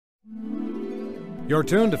You're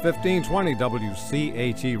tuned to 1520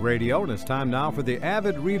 WCHE Radio, and it's time now for the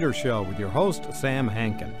Avid Reader Show with your host, Sam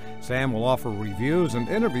Hankin. Sam will offer reviews and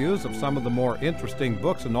interviews of some of the more interesting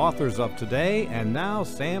books and authors of today. And now,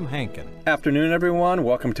 Sam Hankin. Afternoon, everyone.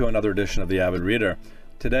 Welcome to another edition of the Avid Reader.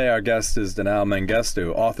 Today, our guest is Dinaw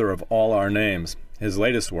Mengestu, author of All Our Names, his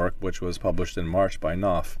latest work, which was published in March by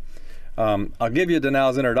Knopf. I'll give you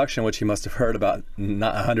Dinaw's introduction, which he must have heard about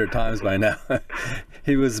 100 times by now.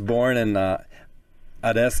 He was born in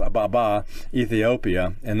Addis Ababa, Ethiopia,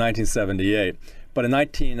 in 1978. But in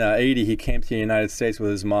 1980, he came to the United States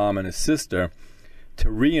with his mom and his sister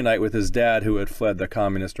to reunite with his dad, who had fled the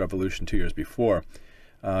communist revolution 2 years before.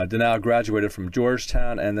 Dinaw graduated from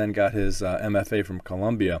Georgetown and then got his MFA from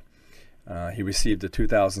Columbia. He received a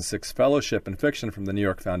 2006 fellowship in fiction from the New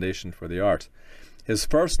York Foundation for the Arts. His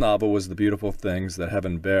first novel was The Beautiful Things That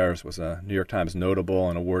Heaven Bears, was a New York Times notable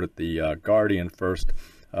and awarded the Guardian First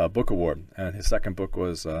Book Award. And his second book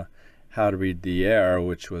was How to Read the Air,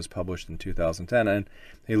 which was published in 2010. And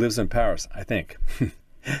he lives in Paris, I think.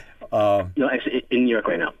 No, actually, in New York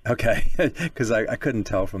right now. Okay, because I couldn't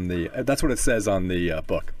tell from the... That's what it says on the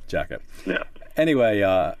book jacket. Yeah. Anyway,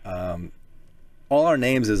 All Our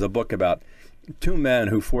Names is a book about two men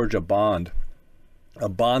who forge a bond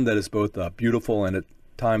that is both beautiful and at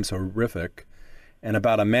times horrific, and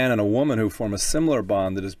about a man and a woman who form a similar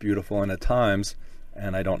bond that is beautiful and at times,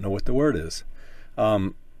 and I don't know what the word is.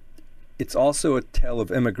 It's also a tale of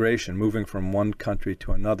immigration, moving from one country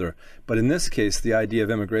to another. But in this case, the idea of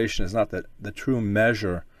immigration is not the true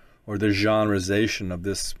measure or the genreization of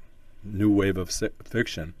this new wave of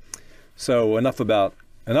fiction. So enough of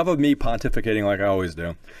me pontificating like I always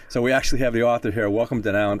do. So we actually have the author here. Welcome,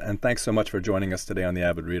 Dinaw, and thanks so much for joining us today on the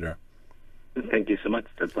Avid Reader. Thank you so much.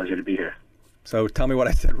 It's a pleasure to be here. So tell me what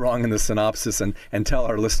I said wrong in the synopsis and tell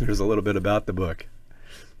our listeners a little bit about the book.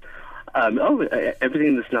 Everything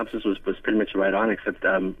in the synopsis was pretty much right on, except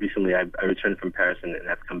recently I returned from Paris and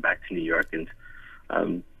have come back to New York. And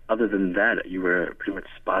other than that, you were pretty much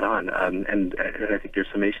spot on. And I think your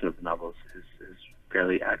summation of the novels is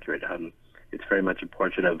fairly accurate. It's very much a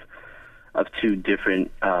portrait of two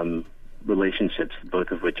different relationships,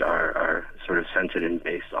 both of which are sort of centered and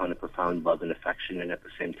based on a profound love and affection, and at the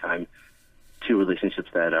same time, two relationships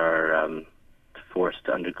that are forced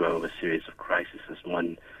to undergo a series of crises.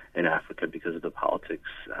 One in Africa because of the politics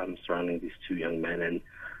surrounding these two young men, and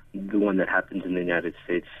the one that happens in the United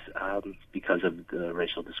States because of the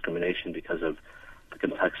racial discrimination, because of the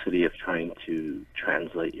complexity of trying to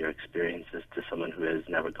translate your experiences to someone who has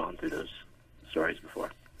never gone through those stories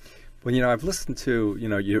before. Well, I've listened to,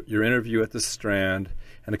 your interview at the Strand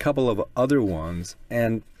and a couple of other ones,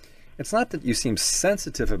 and it's not that you seem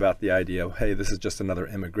sensitive about the idea of, hey, this is just another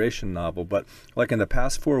immigration novel, but like in the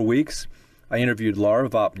past 4 weeks, I interviewed Laura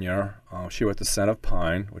Vopner. She wrote The Scent of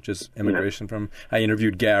Pine, which is immigration from... I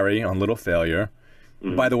interviewed Gary on Little Failure.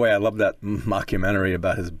 Mm-hmm. By the way, I love that mockumentary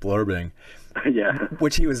about his blurbing,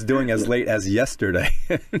 which he was doing as late as yesterday.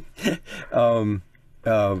 Then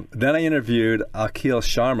I interviewed Akhil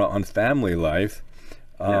Sharma on Family Life.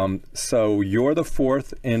 So you're the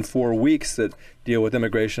fourth in 4 weeks that deal with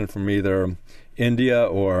immigration from either India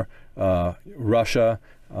or Russia,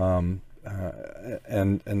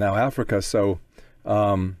 and now Africa. So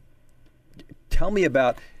tell me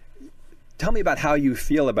about how you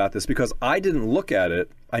feel about this, because I didn't look at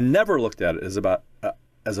it. I never looked at it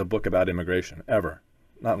as a book about immigration, ever,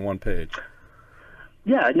 not in one page.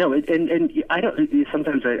 Yeah, no, and I don't.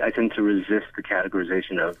 Sometimes I tend to resist the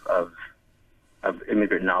categorization of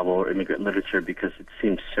immigrant novel or immigrant literature because it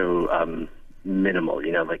seems so minimal.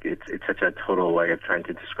 Like it's such a total way of trying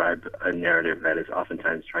to describe a narrative that is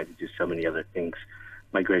oftentimes trying to do so many other things.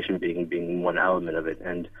 Migration being one element of it,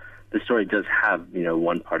 and the story does have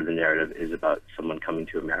one part of the narrative is about someone coming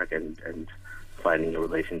to America and finding a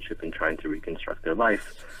relationship and trying to reconstruct their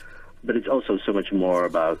life. But it's also so much more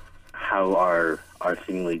about how our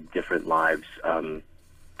seemingly different lives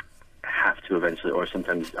have to eventually, or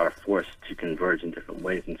sometimes are forced to converge in different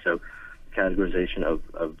ways. And so the categorization of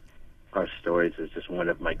our stories as just one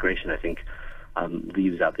of migration, I think,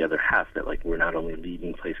 leaves out the other half, that like we're not only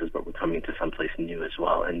leaving places, but we're coming to someplace new as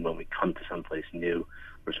well. And when we come to someplace new,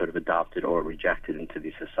 we're sort of adopted or rejected into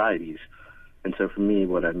these societies. And so for me,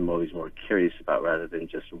 what I'm always more curious about, rather than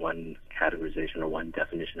just one categorization or one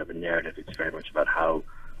definition of a narrative, it's very much about how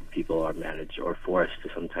people are managed or forced to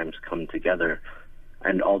sometimes come together,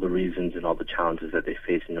 and all the reasons and all the challenges that they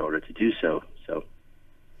face in order to do so.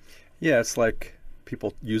 Yeah, it's like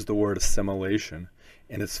people use the word assimilation,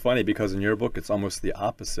 and it's funny because in your book it's almost the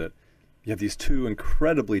opposite. You have these two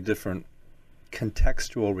incredibly different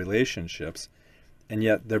contextual relationships, and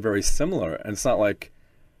yet they're very similar. And it's not like,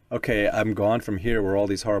 okay, I'm gone from here where all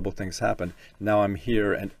these horrible things happen. Now I'm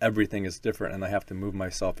here and everything is different and I have to move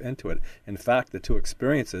myself into it. In fact, the two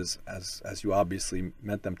experiences, as you obviously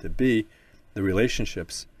meant them to be, the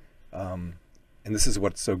relationships, and this is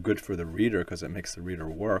what's so good for the reader because it makes the reader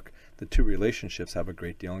work, the two relationships have a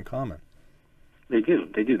great deal in common. They do.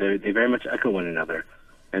 They very much echo one another.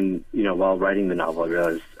 And, while writing the novel, I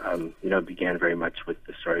realized, it began very much with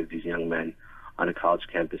the story of these young men on a college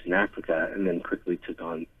campus in Africa, and then quickly took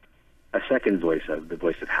on a second voice, the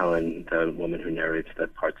voice of Helen, the woman who narrates the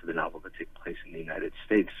parts of the novel that take place in the United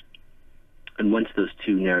States. And once those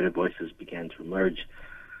two narrative voices began to emerge,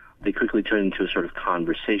 they quickly turned into a sort of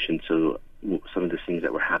conversation. So some of the things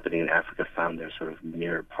that were happening in Africa found their sort of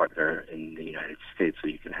mirror partner in the United States. So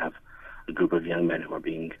you can have a group of young men who are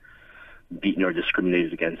being beaten or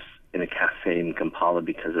discriminated against in a cafe in Kampala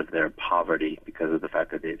because of their poverty, because of the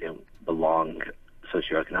fact that they don't belong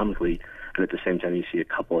socioeconomically. And at the same time, you see a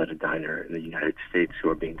couple at a diner in the United States who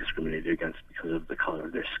are being discriminated against because of the color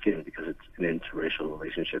of their skin, because it's an interracial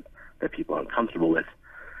relationship that people are uncomfortable with.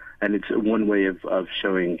 And it's one way of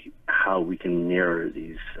showing how we can mirror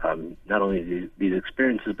these, not only these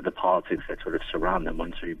experiences, but the politics that sort of surround them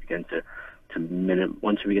once we begin to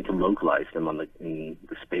localize them in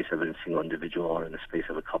the space of a single individual or in the space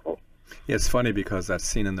of a couple. Yeah, it's funny because that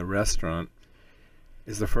scene in the restaurant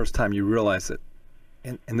is the first time you realize it.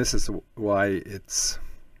 And this is why it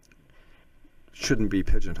shouldn't be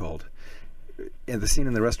pigeonholed. In the scene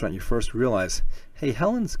in the restaurant, you first realize, hey,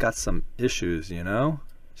 Helen's got some issues,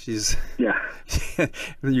 She's... Yeah.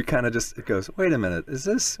 You kind of just, it goes, wait a minute, is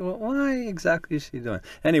this, why exactly is she doing?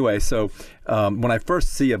 Anyway, so when I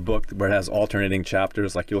first see a book where it has alternating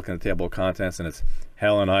chapters, like you look in the table of contents and it's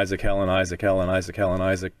Helen, Isaac, Helen, Isaac, Helen, Isaac, Helen,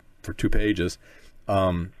 Isaac for 2 pages,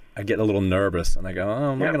 I get a little nervous and I go,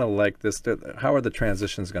 am I going to like this? How are the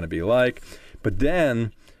transitions going to be like? But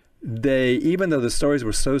then even though the stories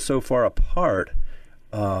were so far apart,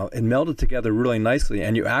 it melded together really nicely.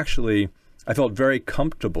 And I felt very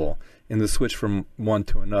comfortable in the switch from one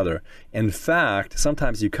to another. In fact,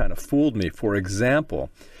 sometimes you kind of fooled me. For example,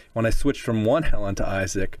 when I switched from one Helen to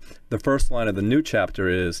Isaac, the first line of the new chapter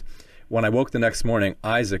is, when I woke the next morning,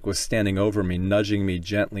 Isaac was standing over me, nudging me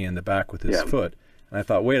gently in the back with his foot. And I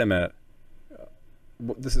thought, wait a minute,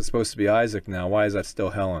 this is supposed to be Isaac now. Why is that still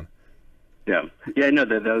Helen? Yeah. Yeah, no,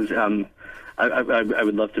 those, I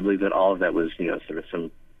would love to believe that all of that was, sort of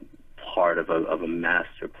some part of a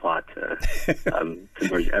master plot to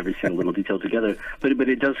merge every single little detail together. But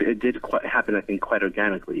it did happen, I think, quite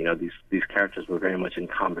organically. These characters were very much in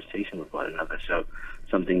conversation with one another. So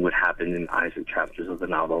something would happen in Isaac chapters of the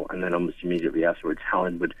novel, and then almost immediately afterwards,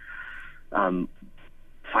 Helen would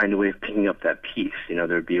find a way of picking up that piece. There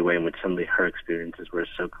would be a way in which suddenly her experiences were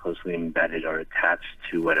so closely embedded or attached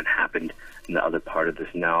to what had happened in the other part of this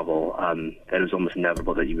novel that it was almost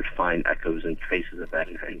inevitable that you would find echoes and traces of that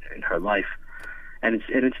in her life. And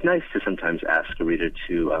it's nice to sometimes ask a reader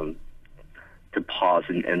to pause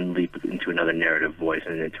and leap into another narrative voice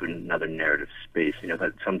and into another narrative space.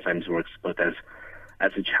 That sometimes works both as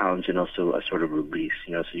a challenge and also a sort of release.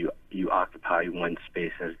 So you occupy one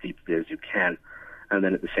space as deeply as you can, and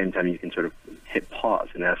then at the same time you can sort of hit pause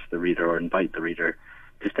and ask the reader or invite the reader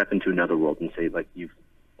to step into another world and say, like, you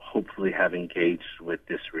hopefully have engaged with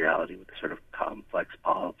this reality, with the sort of complex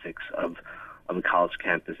politics of a college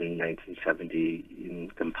campus in 1970 in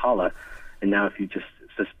Kampala. And now if you just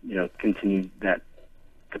continue that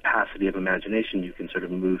capacity of imagination, you can sort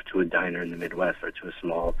of move to a diner in the Midwest or to a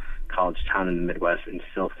small college town in the Midwest and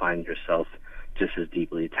still find yourself just as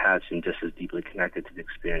deeply attached and just as deeply connected to the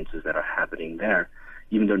experiences that are happening there,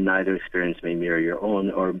 even though neither experience may mirror your own,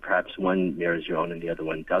 or perhaps one mirrors your own and the other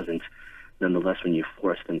one doesn't. Nonetheless, when you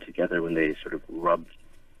force them together, when they sort of rub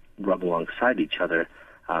alongside each other,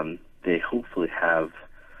 they hopefully have,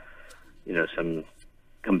 some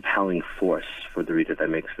compelling force for the reader that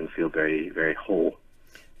makes them feel very, very whole.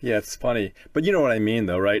 Yeah, it's funny. But you know what I mean,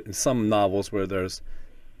 though, right? In some novels where there's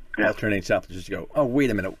alternating chapters, you go, oh, wait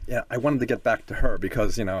a minute. Yeah, I wanted to get back to her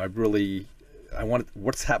because, I wanted,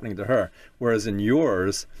 what's happening to her? Whereas in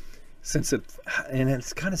yours, and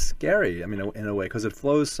it's kind of scary, in a way, because it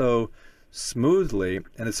flows so smoothly.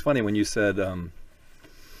 And it's funny when you said,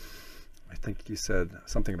 I think you said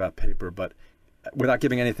something about paper, but without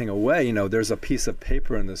giving anything away, there's a piece of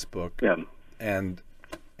paper in this book. Yeah. And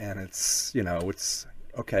it's, it's,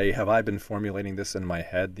 okay, have I been formulating this in my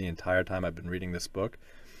head the entire time I've been reading this book?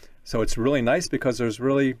 So it's really nice because there's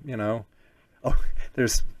really,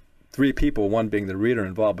 there's 3 people, one being the reader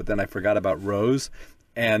involved, but then I forgot about Rose.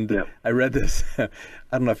 And I read this, I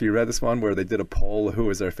don't know if you read this one, where they did a poll who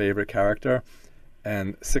was their favorite character.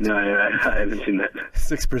 and No, I haven't seen that.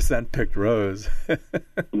 6% picked Rose.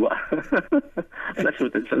 Well, that's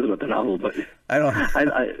what it says about the novel. But I don't.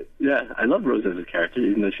 I love Rose as a character,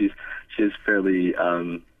 even though she is fairly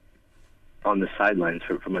on the sidelines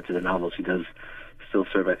for much of the novel. She does still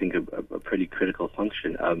serve, I think, a pretty critical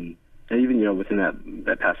function. And even within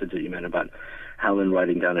that passage that you meant about Helen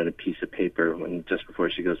writing down on a piece of paper when just before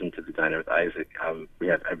she goes into the diner with Isaac, we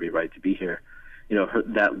have every right to be here.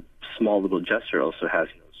 That small little gesture also has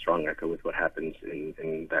a strong echo with what happens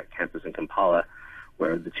in that campus in Kampala,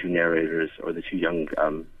 where the two narrators, or the two young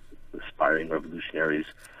aspiring revolutionaries,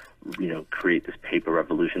 create this paper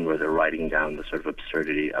revolution where they're writing down the sort of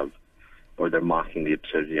absurdity of, or they're mocking the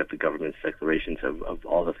absurdity of the government's declarations of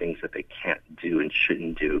all the things that they can't do and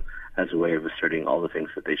shouldn't do, as a way of asserting all the things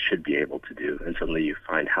that they should be able to do. And suddenly you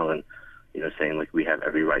find Helen, saying, like, we have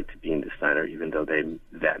every right to be in this diner, even though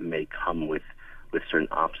that may come with certain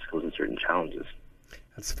obstacles and certain challenges.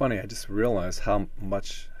 That's funny. I just realized how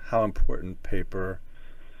important paper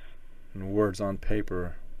and words on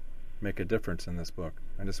paper make a difference in this book.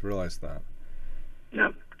 I just realized that.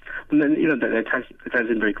 Yeah. And then, that ties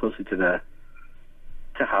in very closely to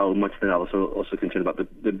how much the novel is also concerned about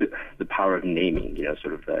the power of naming,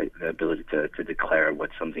 sort of the ability to declare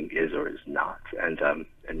what something is or is not, and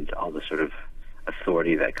all the sort of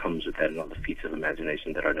authority that comes with that, and all the feats of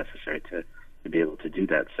imagination that are necessary to be able to do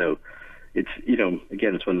that. So it's,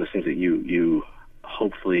 again, it's one of those things that you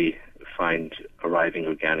hopefully find arriving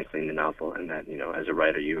organically in the novel, and that, as a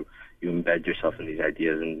writer, you embed yourself in these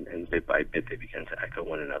ideas, and bit by bit they begin to echo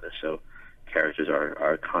one another. So characters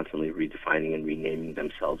are constantly redefining and renaming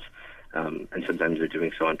themselves, and sometimes they're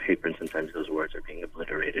doing so on paper, and sometimes those words are being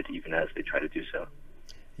obliterated even as they try to do so.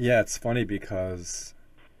 Yeah, it's funny because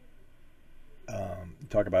you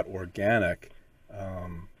talk about organic.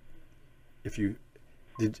 If you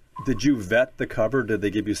did you vet the cover? Did they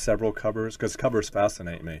give you several covers? Because covers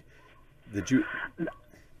fascinate me. Did you?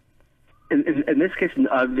 In this case,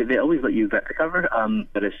 they always let you vet the cover,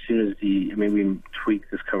 but as soon as we tweaked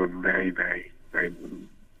this cover very, very, very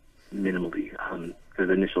minimally.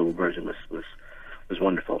 The initial version was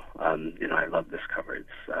wonderful. I love this cover.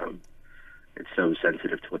 It's so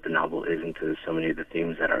sensitive to what the novel is, and to so many of the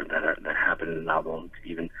themes that happen in the novel, and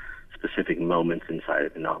even specific moments inside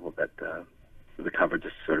of the novel that the cover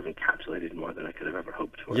just sort of encapsulated more than I could have ever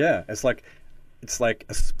hoped for. Yeah, it's like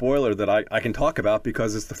a spoiler that I can talk about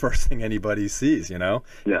because it's the first thing anybody sees, Yeah.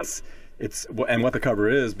 It's and what the cover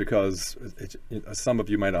is, because some of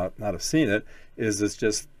you might not have seen it, it's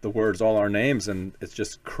just the words "all our names," and it's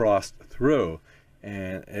just crossed through,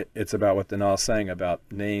 and it's about what Dinaw's saying about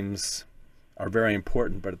names are very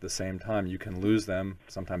important, but at the same time you can lose them.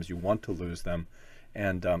 Sometimes you want to lose them,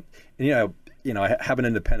 and I have an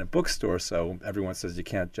independent bookstore, so everyone says you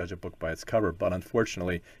can't judge a book by its cover. But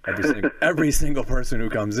unfortunately, every single person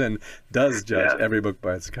who comes in does judge every book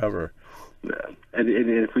by its cover. Yeah. And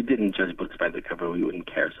if we didn't judge books by the cover, we wouldn't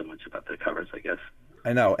care so much about the covers, I guess.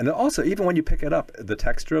 I know. And also, even when you pick it up, the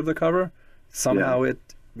texture of the cover, somehow it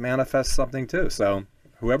manifests something too. So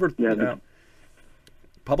whoever,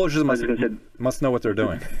 publishers must know what they're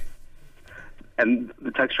doing. And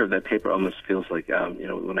the texture of that paper almost feels like,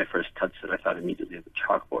 when I first touched it, I thought immediately of the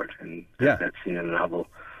chalkboard. And that scene in the novel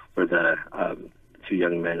where the two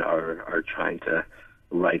young men are trying to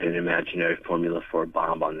write an imaginary formula for a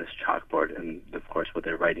bomb on this chalkboard, and of course what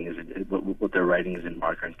they're writing is in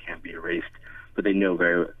marker and can't be erased. But they know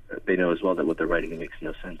as well that what they're writing makes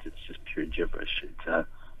no sense. It's just pure gibberish. It's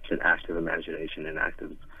an act of imagination, an act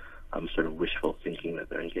of sort of wishful thinking that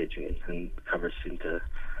they're engaging in, and the covers seem to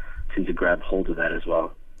grab hold of that as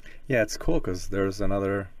well. Yeah, it's cool because there's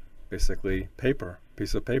another basically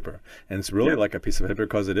piece of paper, and it's really like a piece of paper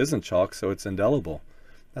because it isn't chalk, so it's indelible.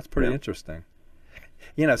 That's pretty interesting.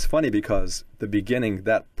 It's funny because the beginning,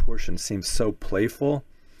 that portion seems so playful.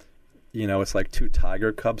 It's like two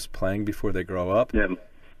tiger cubs playing before they grow up. Yeah.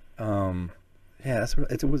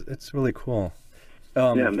 It's really cool.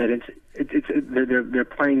 And they're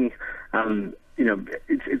playing.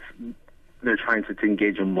 They're trying to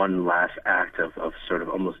engage in one last act of sort of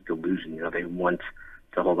almost delusion. They want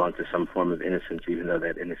to hold on to some form of innocence, even though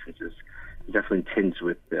that innocence is definitely tinged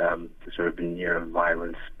with the sort of veneer of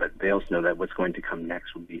violence. But they also know that what's going to come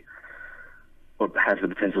next will be, or has the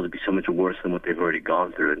potential to be, so much worse than what they've already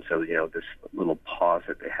gone through. And so, this little pause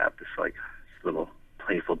that they have, this little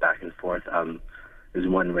playful back and forth, is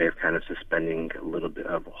one way of kind of suspending a little bit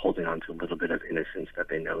of, holding on to a little bit of innocence that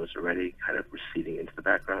they know is already kind of receding into the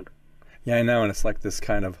background. Yeah, I know, and it's like this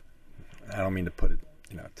kind of, I don't mean to put it,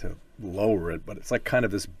 to lower it, but it's like kind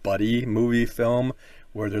of this buddy movie film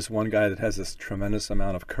where there's one guy that has this tremendous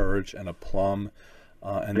amount of courage and aplomb,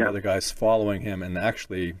 and the other guy's following him and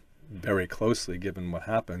actually very closely, given what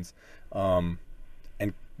happens, and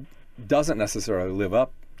doesn't necessarily live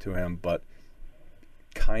up to him, but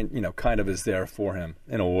kind of is there for him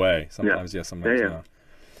in a way. Sometimes yes, sometimes not.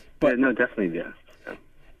 But no, definitely,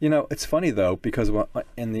 yeah. It's funny though, because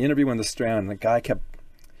in the interview in the Strand, the guy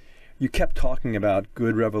you kept talking about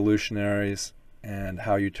good revolutionaries and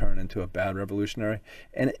how you turn into a bad revolutionary,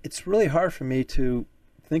 and it's really hard for me to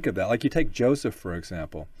think of that. Like you take Joseph, for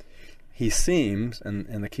example. He seems,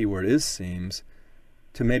 and the key word is seems,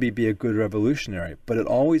 to maybe be a good revolutionary, but it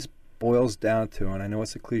always boils down to, and I know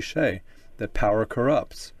it's a cliche, that power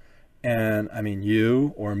corrupts. And I mean,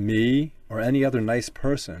 you or me or any other nice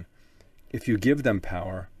person, if you give them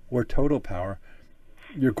power or total power,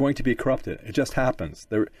 you're going to be corrupted. It just happens.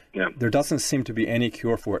 There doesn't seem to be any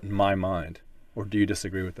cure for it in my mind. Or do you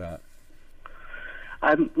disagree with that?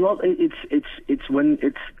 Well, it's when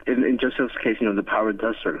it's in Joseph's case, the power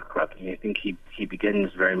does sort of corrupt. I think he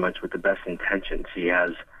begins very much with the best intentions. He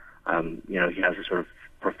has, he has a sort of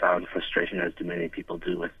profound frustration, as do many people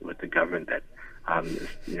do, with the government that,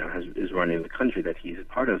 is running the country that he's a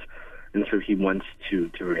part of, and so he wants to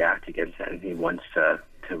react against that, and he wants to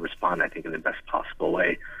respond, I think, in the best possible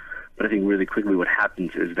way. But I think really quickly what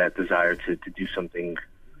happens is that desire to do something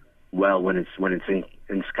well when it's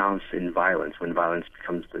ensconced in violence, when violence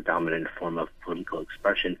becomes the dominant form of political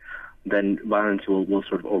expression, then violence will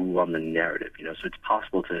sort of overwhelm the narrative. So it's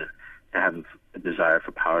possible to have a desire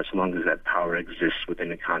for power so long as that power exists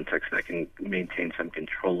within a context that can maintain some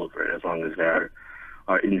control over it, as long as there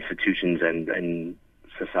are institutions and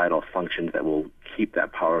societal functions that will keep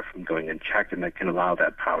that power from going unchecked and that can allow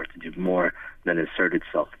that power to do more than assert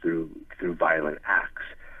itself through violent acts.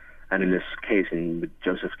 And in this case, and with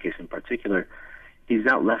Joseph's case in particular, he's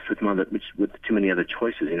not left with too many other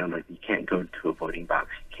choices. Like you can't go to a voting box,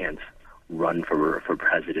 you can't run for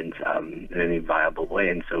president in any viable way,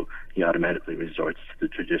 and so he automatically resorts to the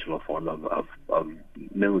traditional form of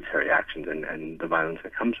military actions and the violence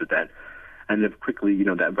that comes with that. And then quickly,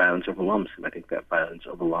 that violence overwhelms him. I think that violence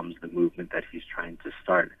overwhelms the movement that he's trying to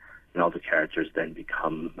start, and all the characters then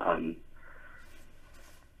become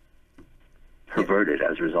perverted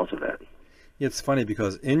as a result of that. It's funny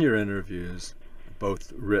because in your interviews,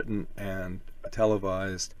 both written and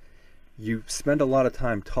televised, you spend a lot of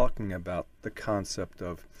time talking about the concept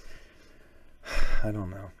of, I don't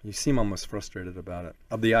know, you seem almost frustrated about it,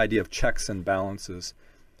 of the idea of checks and balances,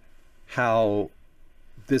 how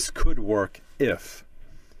this could work if.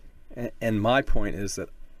 And my point is that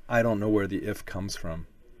I don't know where the if comes from,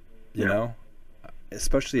 you know?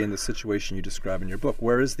 Especially in the situation you describe in your book.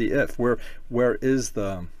 Where is the if? Where is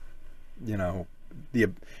the,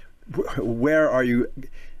 where are you?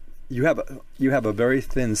 You have a very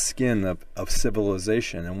thin skin of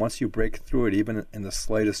civilization, and once you break through it, even in the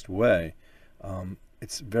slightest way,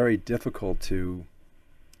 it's very difficult to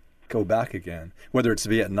go back again. Whether it's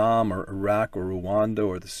Vietnam or Iraq or Rwanda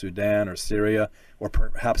or the Sudan or Syria or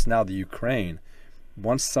perhaps now the Ukraine,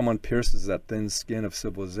 once someone pierces that thin skin of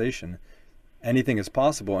civilization, anything is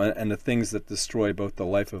possible. And the things that destroy both the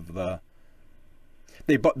life of the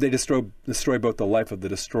they destroy both the life of the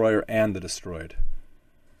destroyer and the destroyed.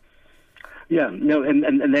 Yeah, no,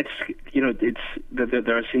 and that's, it's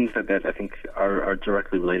there are scenes that I think are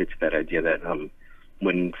directly related to that idea that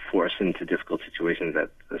when forced into difficult situations, that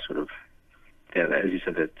the sort of, as you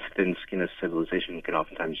said, that thin skin of civilization can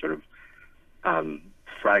oftentimes sort of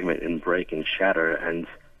fragment and break and shatter. And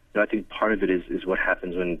I think part of it is what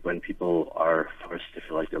happens when people are forced to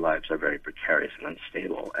feel like their lives are very precarious and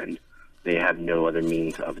unstable, and they have no other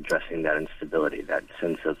means of addressing that instability, that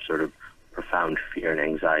sense of sort of profound fear and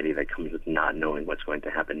anxiety that comes with not knowing what's going to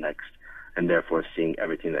happen next, and therefore seeing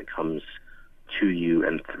everything that comes to you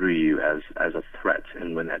and through you as a threat.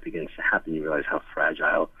 And when that begins to happen, you realize how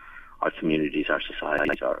fragile our communities, our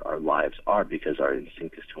societies, our lives are, because our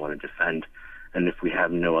instinct is to want to defend. And if we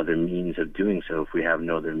have no other means of doing so, if we have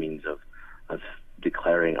no other means of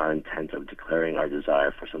declaring our intent, of declaring our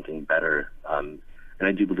desire for something better, and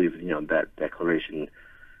I do believe that declaration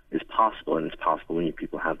is possible, and it's possible when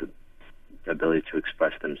people have the ability to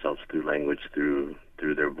express themselves through language, through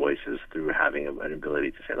their voices, through having an ability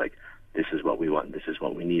to say, like, this is what we want, this is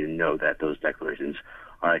what we need, and know that those declarations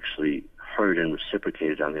are actually heard and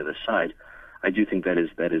reciprocated on the other side. I do think that is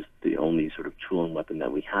the only sort of tool and weapon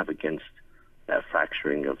that we have against that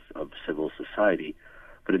fracturing of civil society.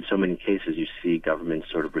 But in so many cases, you see governments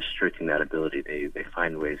sort of restricting that ability. They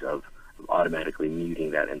find ways of automatically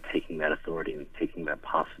muting that and taking that authority and taking that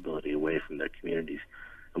possibility away from their communities.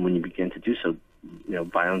 And when you begin to do so,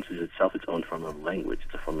 violence is itself its own form of language.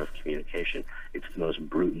 It's a form of communication. It's the most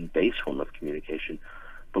brute and base form of communication.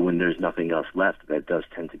 But when there's nothing else left, that does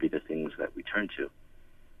tend to be the things that we turn to.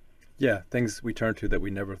 Yeah, things we turn to that we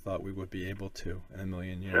never thought we would be able to in a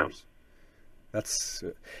million years. Yeah. That's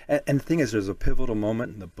and the thing is, there's a pivotal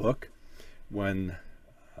moment in the book when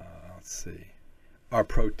let's see, how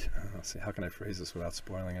can I phrase this without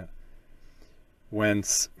spoiling it? When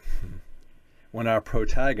our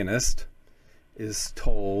protagonist is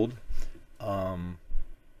told,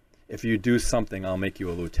 if you do something, I'll make you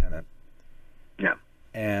a lieutenant. Yeah.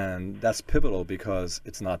 And that's pivotal because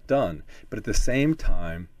it's not done. But at the same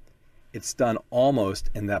time, it's done almost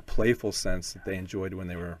in that playful sense that they enjoyed when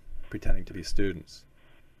they were pretending to be students.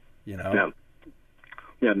 Yeah.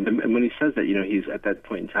 Yeah, and when he says that, he's at that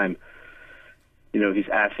point in time, he's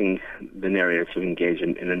asking the narrator to engage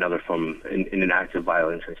in another form, in an act of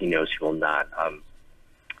violence that he knows he will not,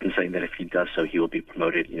 and saying that if he does so, he will be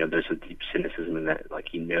promoted. There's a deep cynicism in that, like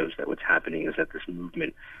he knows that what's happening is that this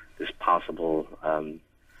movement, this possible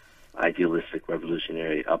idealistic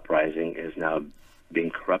revolutionary uprising is now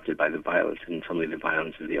being corrupted by the violence, and suddenly the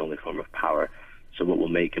violence is the only form of power. So what will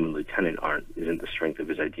make him a lieutenant isn't the strength of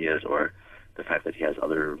his ideas or the fact that he has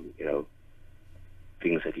other,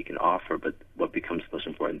 things that he can offer, but what becomes the most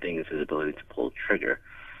important thing is his ability to pull trigger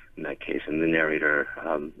in that case. And the narrator,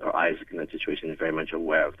 or Isaac in that situation, is very much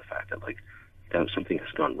aware of the fact that, that something has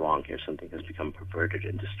gone wrong here, something has become perverted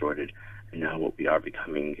and distorted, and now what we are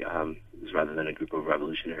becoming is, rather than a group of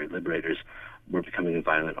revolutionary liberators, we're becoming a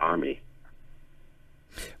violent army.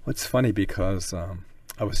 Well, it's funny because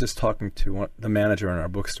I was just talking to the manager in our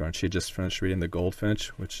bookstore, and she had just finished reading The Goldfinch,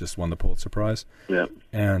 which just won the Pulitzer Prize. Yeah.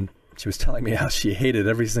 And she was telling me how she hated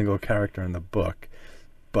every single character in the book,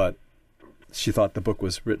 but she thought the book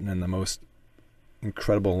was written in the most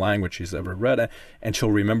incredible language she's ever read, and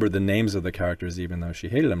she'll remember the names of the characters even though she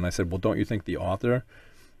hated them. And I said, well, don't you think the author,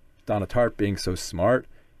 Donna Tartt, being so smart,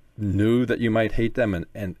 knew that you might hate them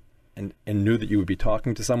and knew that you would be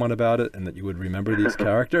talking to someone about it and that you would remember these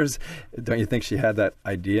characters? Don't you think she had that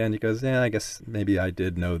idea? And he goes, yeah, I guess maybe I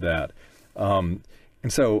did know that. And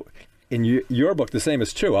so in your book, the same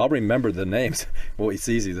is true. I'll remember the names. Well, it's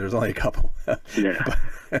easy. There's only a couple. Yeah.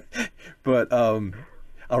 but I'll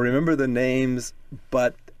remember the names,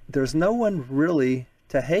 but there's no one really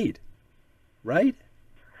to hate, right?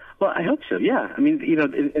 Well, I hope so, yeah. I mean,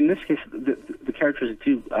 in this case, the characters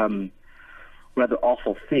do rather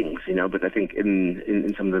awful things, but I think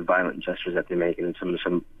in some of the violent gestures that they make, and in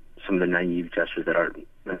some of the naive gestures that aren't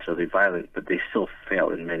necessarily violent, but they still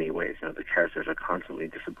fail in many ways. The characters are constantly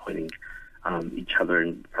disappointing each other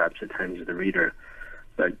and perhaps at times the reader.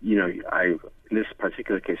 But, in this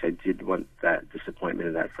particular case, I did want that disappointment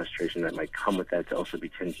and that frustration that might come with that to also be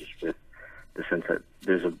tinged with the sense that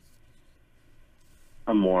there's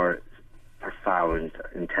a more profound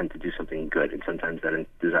intent to do something good, and sometimes that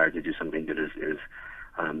desire to do something good is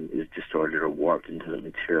distorted or warped and doesn't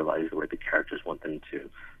materialize the way the characters want them to,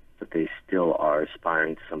 but they still are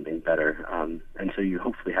aspiring to something better. And so you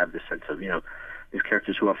hopefully have this sense of, these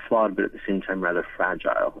characters who are flawed, but at the same time rather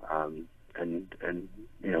fragile, and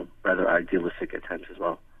rather idealistic at times as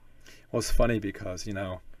well. Well, it's funny because,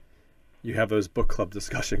 you have those book club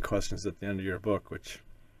discussion questions at the end of your book, which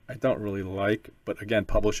I don't really like, but again,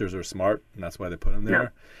 publishers are smart, and that's why they put them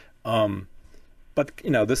there. Yeah. But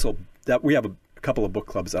we have a couple of book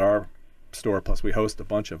clubs at our store, plus we host a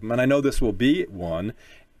bunch of them, and I know this will be one.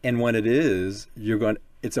 And when it is,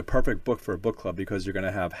 it's a perfect book for a book club because you're going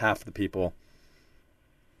to have half the people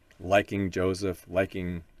liking Joseph,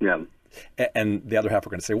 and the other half are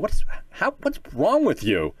going to say, what's wrong with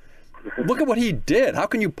you? Look at what he did. How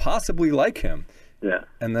can you possibly like him? Yeah.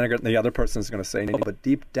 And then the other person is going to say, no, but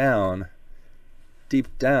deep down,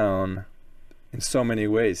 in so many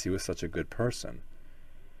ways, he was such a good person.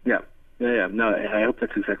 Yeah. No, I hope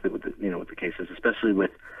that's exactly what the case is, especially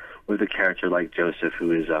with a character like Joseph,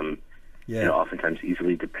 who is oftentimes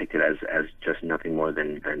easily depicted as just nothing more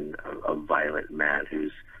than a violent man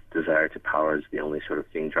whose desire to power is the only sort of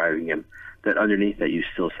thing driving him. That underneath that, you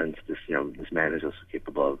still sense this man is also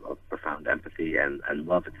capable of profound empathy and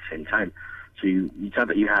love at the same time. So it's not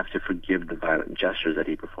that you have to forgive the violent gestures that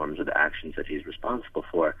he performs or the actions that he's responsible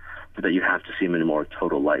for, but that you have to see him in a more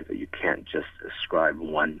total light, that you can't just ascribe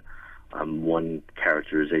one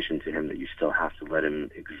characterization to him, that you still have to let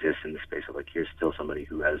him exist in the space of, here's still somebody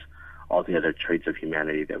who has all the other traits of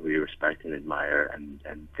humanity that we respect and admire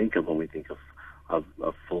and think of when we think of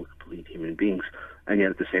full, complete human beings. And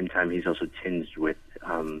yet at the same time, he's also tinged with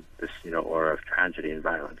this, aura of tragedy and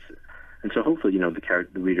violence. And so hopefully, the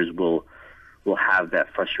readers will have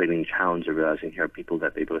that frustrating challenge of realizing here are people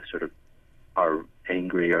that they both sort of are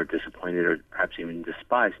angry or disappointed or perhaps even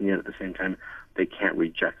despised, and yet at the same time they can't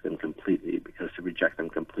reject them completely, because to reject them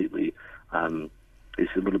completely is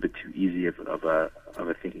a little bit too easy of a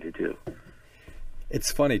thing to do.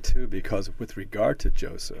 It's funny too, because with regard to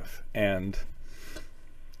Joseph and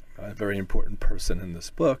a very important person in this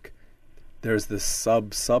book, there's this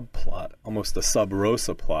subplot, almost a sub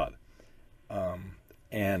rosa plot,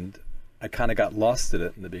 and I kind of got lost in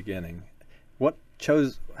it in the beginning.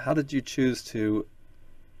 How did you choose to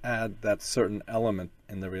add that certain element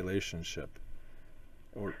in the relationship?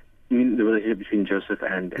 Or you mean the relationship between Joseph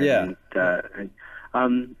and yeah.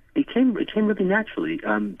 It came really naturally.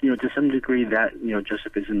 To some degree that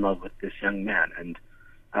Joseph is in love with this young man, and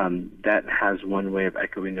that has one way of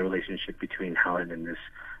echoing the relationship between Helen and this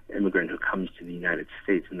immigrant who comes to the United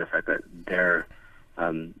States, and the fact that their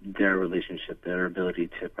relationship, their ability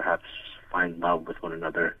to perhaps find love with one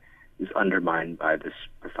another, is undermined by this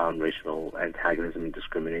profound racial antagonism and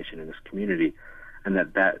discrimination in this community, and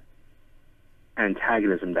that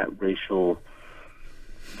antagonism, that racial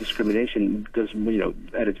discrimination, does,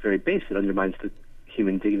 at its very base, it undermines the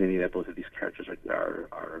human dignity that both of these characters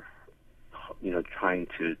are trying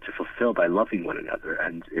to fulfill by loving one another.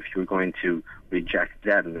 And if you're going to reject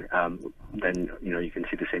them, then you can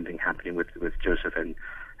see the same thing happening with Joseph and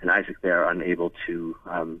Isaac. They are unable to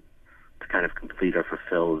kind of complete or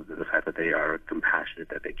fulfill the fact that they are compassionate,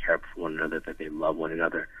 that they care for one another, that they love one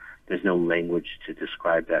another. There's no language to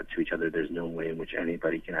describe that to each other. There's no way in which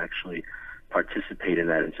anybody can actually participate in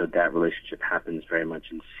that, and so that relationship happens very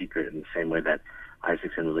much in secret, in the same way that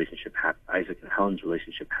Isaac and Helen's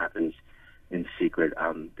relationship happens in secret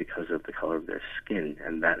because of the color of their skin,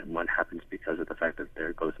 and that one happens because of the fact that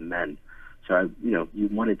they're both men. So you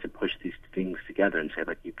wanted to push these things together and say,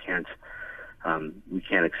 like, we can't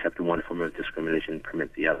accept one form of discrimination and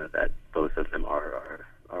permit the other, that both of them are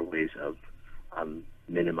ways of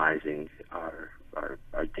minimizing our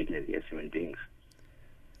dignity as human beings.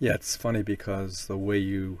 Yeah, it's funny because the way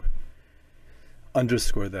you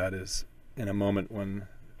underscore that is in a moment when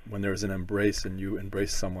there's an embrace and you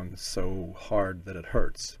embrace someone so hard that it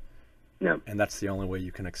hurts. Yeah. And that's the only way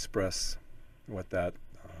you can express what that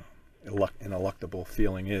ineluctable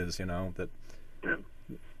feeling is, that...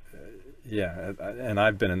 Yeah. And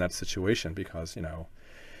I've been in that situation because,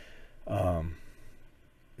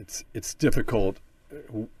 it's difficult.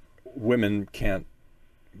 Women can't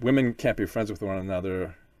be friends with one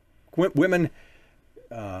another. Women,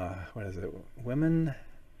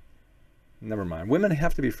 never mind. Women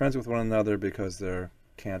have to be friends with one another because there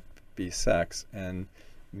can't be sex, and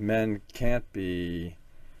men can't be,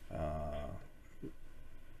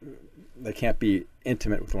 they can't be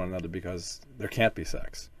intimate with one another because there can't be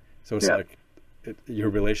sex. So it's like your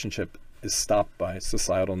relationship is stopped by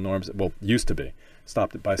societal norms. Well, used to be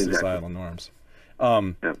stopped by societal norms.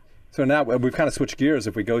 So now we've kind of switched gears.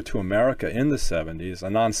 If we go to America in the 70s, a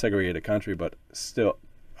non-segregated country, but still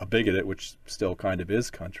a bigoted, which still kind of is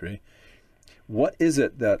country, what is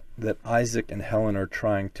it that Isaac and Helen are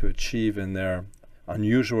trying to achieve in their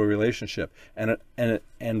unusual relationship? And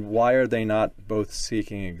why are they not both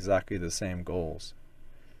seeking exactly the same goals?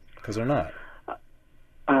 Because they're not.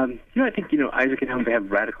 I think, Isaac and Helen, they have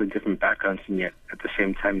radically different backgrounds, and yet at the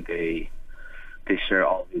same time they share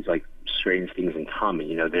all these strange things in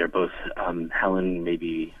common. They're both, Helen may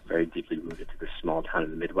be very deeply rooted to this small town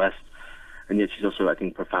in the Midwest, and yet she's also, I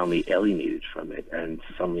think, profoundly alienated from it. And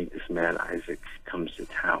suddenly this man, Isaac, comes to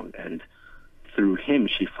town, and through him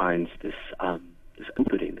she finds this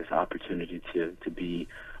opening, this opportunity to be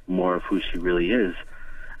more of who she really is.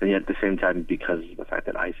 And yet at the same time, because of the fact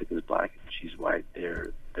that Isaac is black and she's white,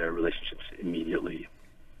 their relationship's immediately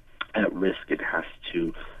at risk. It has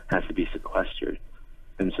to be sequestered.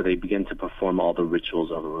 And so they begin to perform all the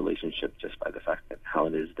rituals of a relationship just by the fact that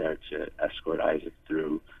Helen is there to escort Isaac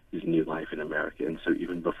through his new life in America. And so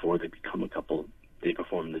even before they become a couple, they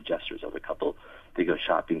perform the gestures of a couple. They go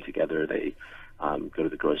shopping together. They go to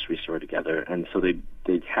the grocery store together. And so they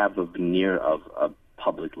have a veneer of a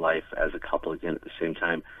public life as a couple. Again, at the same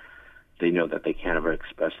time, they know that they can't ever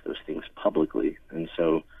express those things publicly. And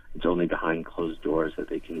so it's only behind closed doors that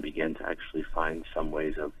they can begin to actually find some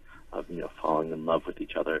ways of falling in love with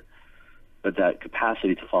each other. But that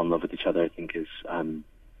capacity to fall in love with each other, I think, is,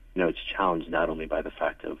 it's challenged not only by the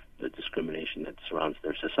fact of the discrimination that surrounds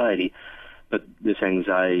their society, but this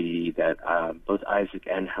anxiety that both Isaac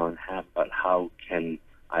and Helen have about how can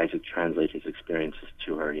Isaac translate his experiences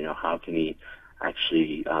to her. How can he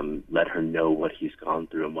actually let her know what he's gone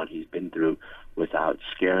through and what he's been through without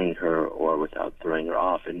scaring her or without throwing her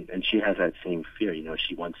off. And she has that same fear.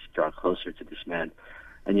 She wants to draw closer to this man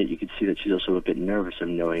and yet you could see that she's also a bit nervous of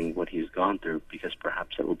knowing what he's gone through, because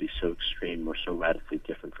perhaps that will be so extreme or so radically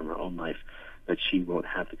different from her own life that she won't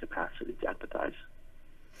have the capacity to empathize.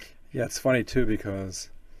 Yeah, it's funny too, because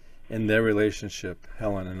in their relationship,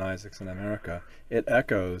 Helen and Isaac's in America, it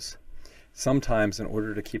echoes. Sometimes in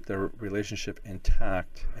order to keep their relationship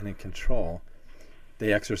intact and in control,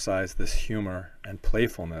 they exercise this humor and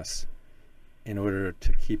playfulness in order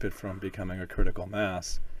to keep it from becoming a critical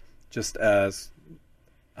mass, just as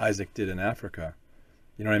Isaac did in Africa.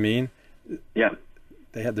 You know what I mean? Yeah.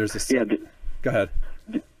 There's this. Yeah. Go ahead.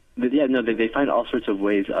 They find all sorts of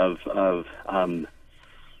ways of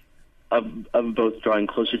both drawing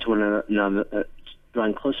closer to one another,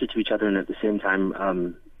 drawing closer to each other, and at the same time,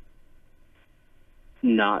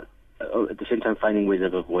 finding ways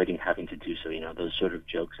of avoiding having to do so. You know, those sort of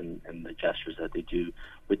jokes and the gestures that they do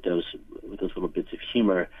with those little bits of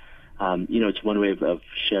humor. It's one way of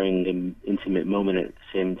sharing an intimate moment. At the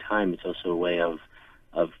same time, it's also a way of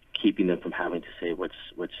keeping them from having to say what's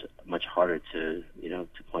much harder to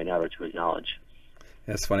point out or to acknowledge.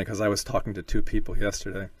 Yeah, it's funny because I was talking to two people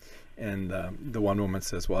yesterday, and the one woman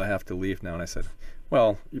says, "Well, I have to leave now," and I said,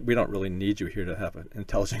 "Well, we don't really need you here to have an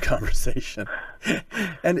intelligent conversation."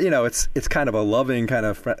 And it's kind of a loving kind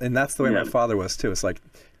of friend, and that's the way my father was too. It's like,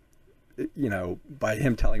 by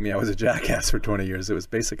him telling me I was a jackass for 20 years, it was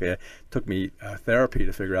basically, it took me therapy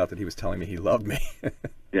to figure out that he was telling me he loved me.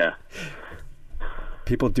 Yeah.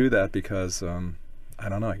 People do that because, I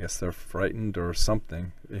don't know, I guess they're frightened or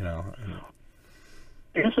something,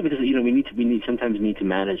 And also because, we sometimes need to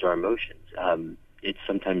manage our emotions. It's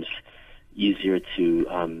sometimes easier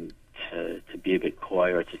to be a bit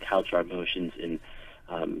coy or to couch our emotions in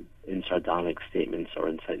sardonic statements or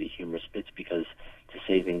in slightly humorous bits, because to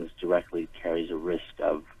say things directly carries a risk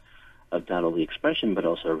of not only expression but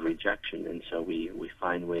also of rejection. And so we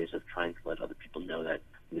find ways of trying to let other people know that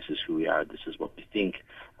this is who we are, this is what we think,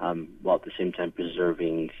 while at the same time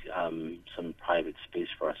preserving some private space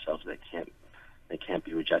for ourselves that can't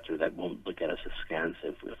be rejected, or that won't look at us askance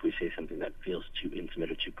if we say something that feels too intimate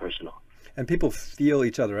or too personal. And people feel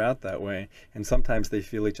each other out that way, and sometimes they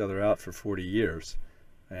feel each other out for 40 years.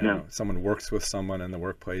 Someone works with someone in the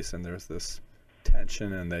workplace, and there's this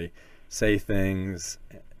tension, and they say things,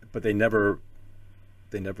 but they admit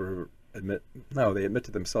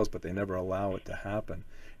to themselves, but they never allow it to happen.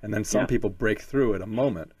 And then some people break through at a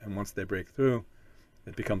moment, and once they break through,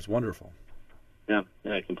 it becomes wonderful. Yeah,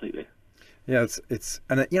 completely. Yeah, it's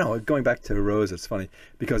and going back to Rose, it's funny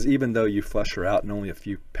because even though you flesh her out in only a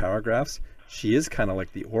few paragraphs, she is kind of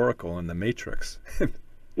like the Oracle in the Matrix.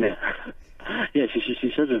 Yeah,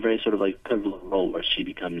 she serves a very sort of like pivotal role where she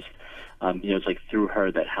becomes, it's like through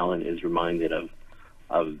her that Helen is reminded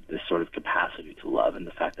of this sort of capacity to love, and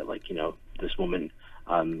the fact that this woman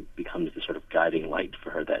becomes the sort of guiding light for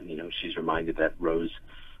her, that she's reminded that Rose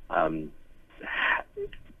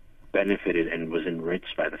benefited and was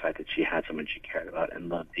enriched by the fact that she had someone she cared about and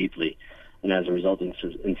loved deeply, and as a result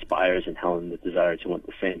inspires in Helen the desire to want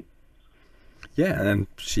the same. Yeah, and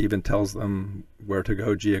she even tells them where to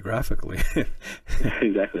go geographically.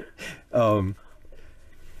 Exactly. I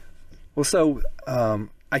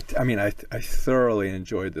thoroughly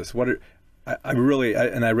enjoyed this. I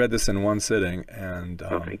read this in one sitting, and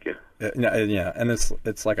thank you. Yeah, and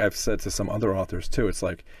it's like I've said to some other authors too. It's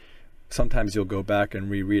like sometimes you'll go back and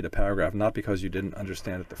reread a paragraph, not because you didn't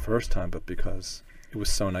understand it the first time, but because it was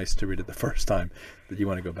so nice to read it the first time that you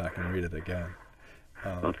want to go back and read it again.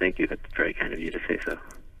 Well, thank you. That's very kind of you to say so.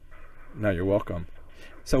 No, you're welcome.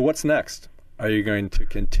 So what's next? Are you going to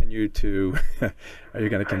continue to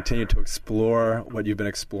explore what you've been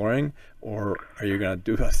exploring, or are you going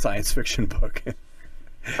to do a science fiction book?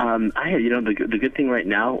 The good thing right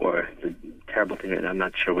now, or the terrible thing right now, I'm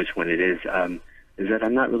not sure which one it is that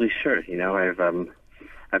I'm not really sure.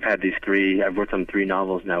 I've had I've worked on 3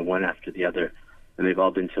 novels now, one after the other, and they've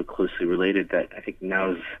all been so closely related that I think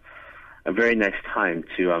now is a very nice time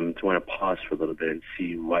to want to pause for a little bit and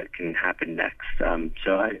see what can happen next.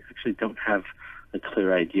 So I actually don't have a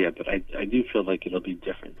clear idea, but I do feel like it'll be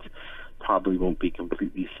different. Probably won't be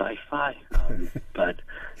completely sci-fi, but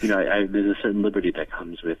there's a certain liberty that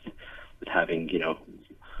comes with having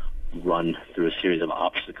run through a series of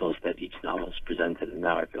obstacles that each novel has presented, and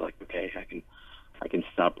now I feel like, okay, I can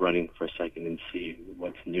stop running for a second and see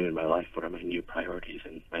what's new in my life, what are my new priorities,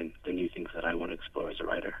 and the new things that I want to explore as a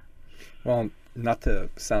writer. Well, not to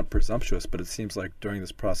sound presumptuous, but it seems like during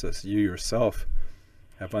this process, you yourself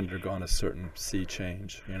have undergone a certain sea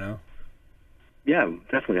change, Yeah,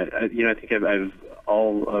 definitely. I think I've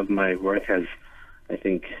all of my work has, I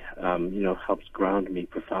think, helped ground me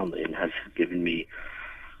profoundly and has given me,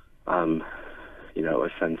 a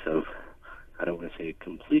sense of, I don't want to say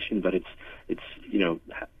completion, but it's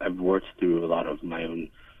I've worked through a lot of my own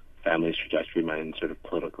family's trajectory, my own sort of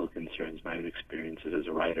political concerns, my own experiences as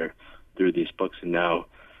a writer through these books, and now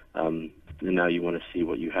you want to see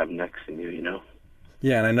what you have next in you.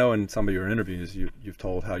 Yeah, and I know in some of your interviews you've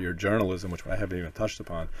told how your journalism, which I haven't even touched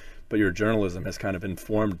upon, but your journalism has kind of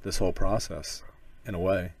informed this whole process in a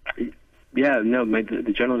way. Yeah, no,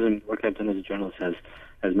 the journalism work I've done as a journalist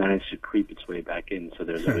has managed to creep its way back in. So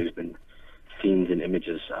there's always been scenes and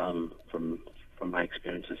images from my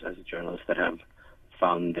experiences as a journalist that have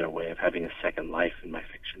found their way of having a second life in my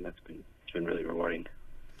fiction. It's been really rewarding.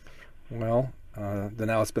 Well,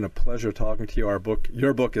 Dinaw, it's been a pleasure talking to you.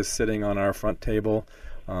 Your book is sitting on our front table,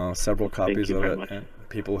 several copies of it, and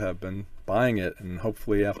people have been buying it. And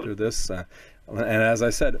hopefully after this, and as I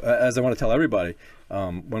said, as I want to tell everybody,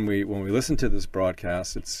 when we listen to this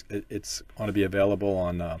broadcast, it's going to be available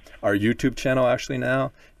on our YouTube channel actually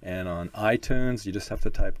now, and on iTunes. You just have to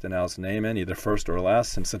type Dinaw's name in, either first or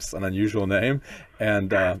last, since it's an unusual name, and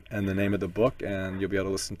the name of the book, and you'll be able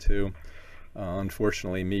to listen to.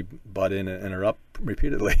 Unfortunately, me butt in and interrupt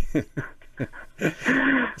repeatedly.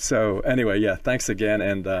 So anyway, yeah, thanks again,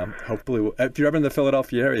 and hopefully, if you're ever in the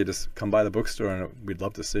Philadelphia area, just come by the bookstore, and we'd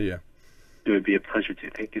love to see you. It would be a pleasure to.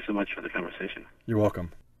 Thank you so much for the conversation. You're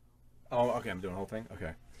welcome. Oh, okay, I'm doing the whole thing?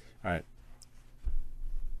 Okay. All right.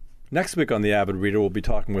 Next week on The Avid Reader, we'll be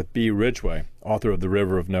talking with B. Ridgway, author of The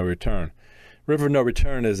River of No Return. River of No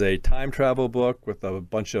Return is a time travel book with a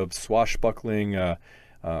bunch of swashbuckling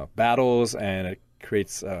battles, and it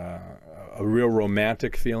creates a real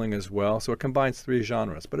romantic feeling as well. So it combines three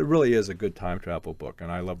genres, but it really is a good time travel book,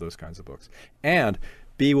 and I love those kinds of books. And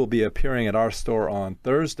B will be appearing at our store on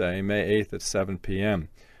Thursday, May 8th at 7 p.m.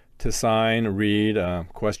 to sign, read,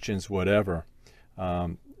 questions, whatever.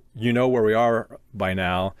 You know where we are by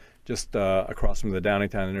now, just across from the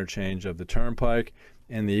Downingtown interchange of the Turnpike.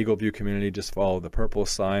 In the Eagle View community, just follow the purple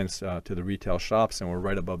signs to the retail shops, and we're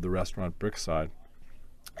right above the restaurant Brickside.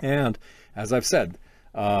 And as I've said,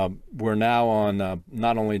 we're now on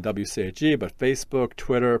not only WCHE, but Facebook,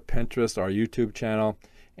 Twitter, Pinterest, our YouTube channel.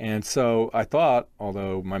 And so I thought,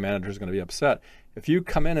 although my manager is going to be upset, if you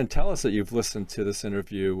come in and tell us that you've listened to this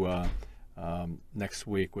interview next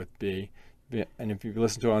week with B, and if you've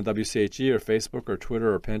listened to it on WCHE or Facebook or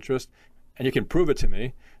Twitter or Pinterest, and you can prove it to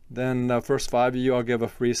me, then the first 5 of you, I'll give a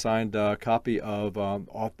free signed copy of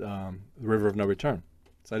The River of No Return.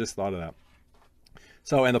 So I just thought of that.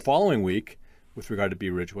 So in the following week, with regard to B.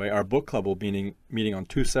 Ridgway, our book club will be meeting on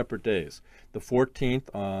 2 separate days. The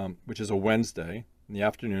 14th, which is a Wednesday, in the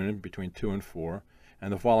afternoon between 2 and 4,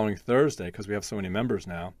 and the following Thursday, because we have so many members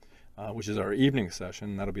now, which is our evening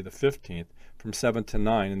session. That'll be the 15th from 7 to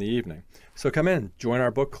 9 in the evening. So come in, join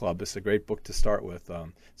our book club. It's a great book to start with.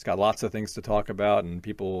 It's got lots of things to talk about, and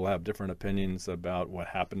people will have different opinions about what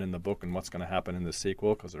happened in the book and what's going to happen in the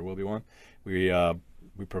sequel, because there will be one.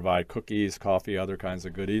 We provide cookies, coffee, other kinds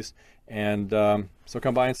of goodies. And so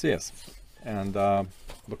come by and see us. And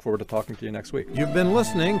look forward to talking to you next week. You've been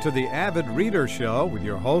listening to the Avid Reader Show with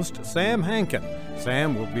your host, Sam Hankin.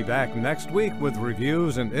 Sam will be back next week with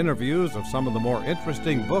reviews and interviews of some of the more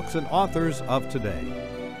interesting books and authors of today.